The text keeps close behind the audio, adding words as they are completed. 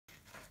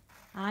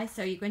Aye,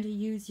 so you're going to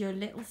use your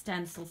little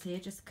stencils here.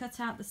 Just cut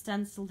out the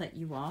stencil that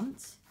you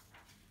want.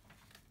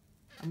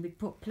 And we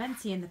put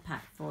plenty in the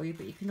pack for you,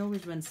 but you can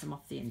always run some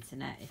off the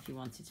internet if you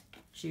wanted to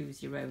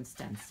choose your own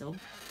stencil.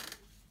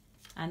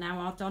 And now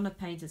our Donna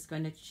painter's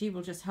she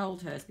will just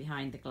hold hers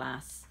behind the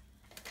glass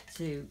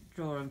to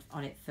draw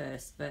on it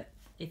first. But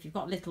if you've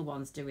got little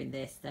ones doing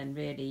this, then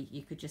really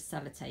you could just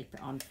sellotape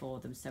it on for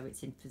them so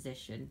it's in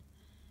position.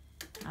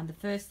 And the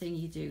first thing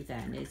you do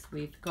then is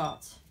we've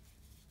got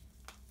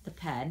the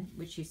pen,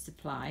 which you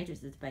supplied as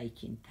the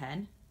baking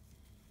pen.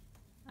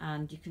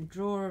 And you can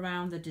draw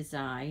around the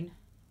design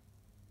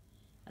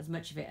as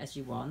much of it as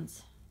you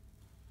want.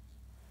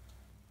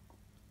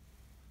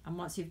 And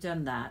once you've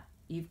done that,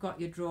 you've got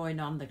your drawing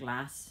on the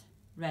glass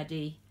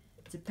ready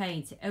to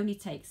paint. It only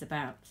takes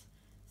about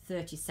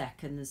 30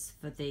 seconds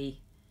for the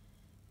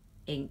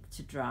ink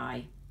to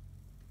dry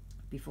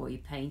before you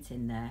paint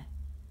in there.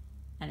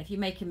 And if you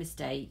make a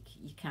mistake,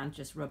 you can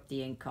just rub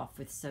the ink off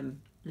with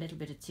some little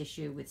bit of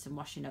tissue with some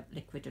washing up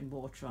liquid and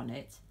water on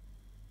it.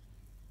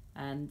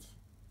 And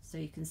so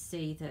you can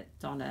see that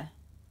Donna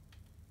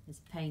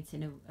is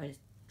painting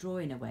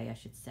drawing away, I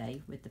should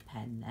say, with the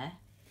pen there.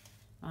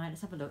 Right,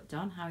 let's have a look,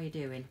 Don. How are you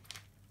doing?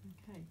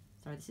 Okay.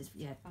 Sorry, this is,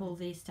 yeah, pull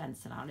the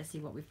stencil out. Let's see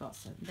what we've got.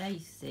 So there you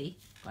see,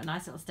 got a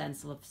nice little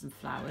stencil of some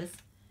flowers.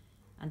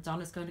 And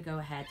Donna's going to go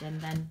ahead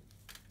and then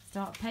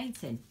start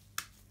painting.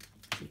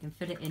 So you can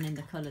fill it in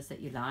the colours that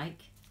you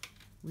like.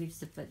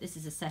 But this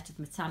is a set of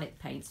metallic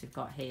paints we've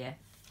got here,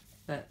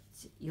 but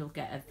you'll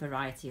get a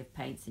variety of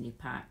paints in your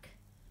pack.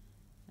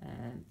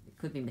 It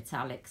could be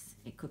metallics,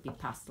 it could be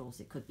pastels,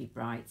 it could be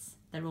brights.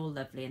 They're all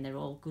lovely and they're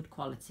all good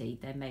quality.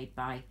 They're made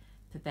by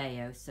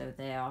Pebeo, so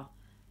they are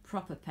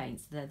proper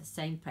paints. They're the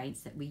same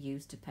paints that we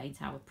use to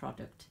paint our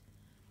product.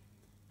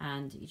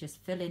 And you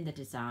just fill in the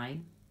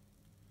design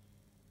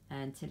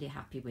until you're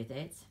happy with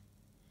it.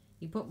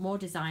 You put more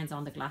designs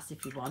on the glass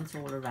if you want,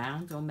 all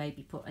around, or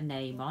maybe put a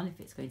name on if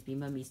it's going to be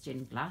Mummy's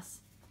gin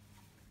glass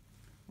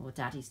or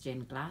Daddy's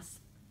gin glass.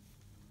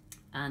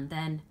 And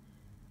then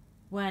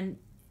when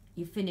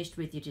you've finished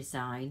with your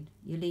design,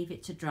 you leave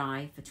it to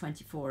dry for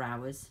 24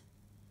 hours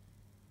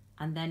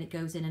and then it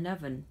goes in an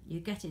oven. You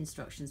get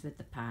instructions with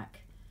the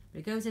pack, but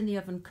it goes in the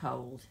oven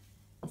cold.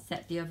 You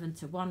set the oven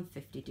to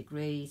 150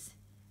 degrees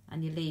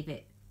and you leave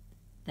it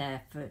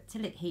there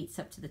till it heats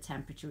up to the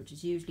temperature, which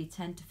is usually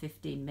 10 to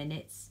 15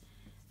 minutes,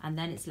 and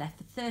then it's left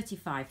for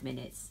 35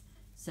 minutes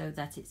so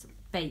that it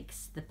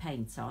bakes the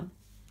paint on.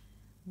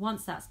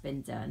 Once that's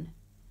been done,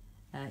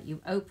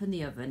 you open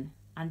the oven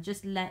and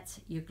just let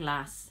your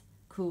glass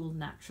cool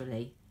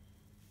naturally,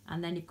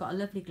 and then you've got a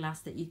lovely glass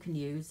that you can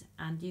use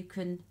and you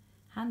can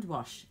hand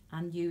wash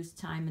and use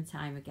time and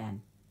time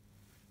again.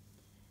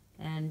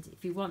 And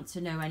if you want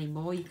to know any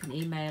more, you can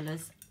email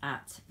us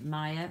at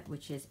Maya,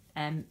 which is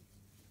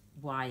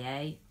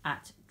MYA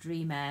at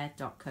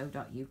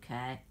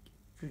dreamair.co.uk,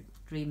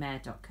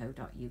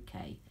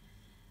 dreamair.co.uk,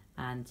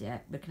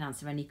 and we can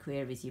answer any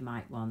queries you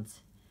might want.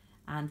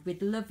 And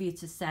we'd love you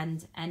to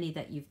send any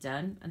that you've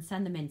done and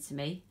send them in to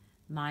me,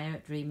 Maya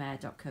at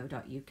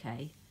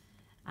dreamair.co.uk,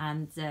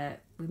 and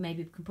we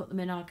maybe can put them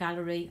in our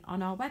gallery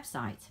on our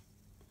website.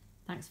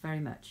 Thanks very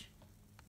much.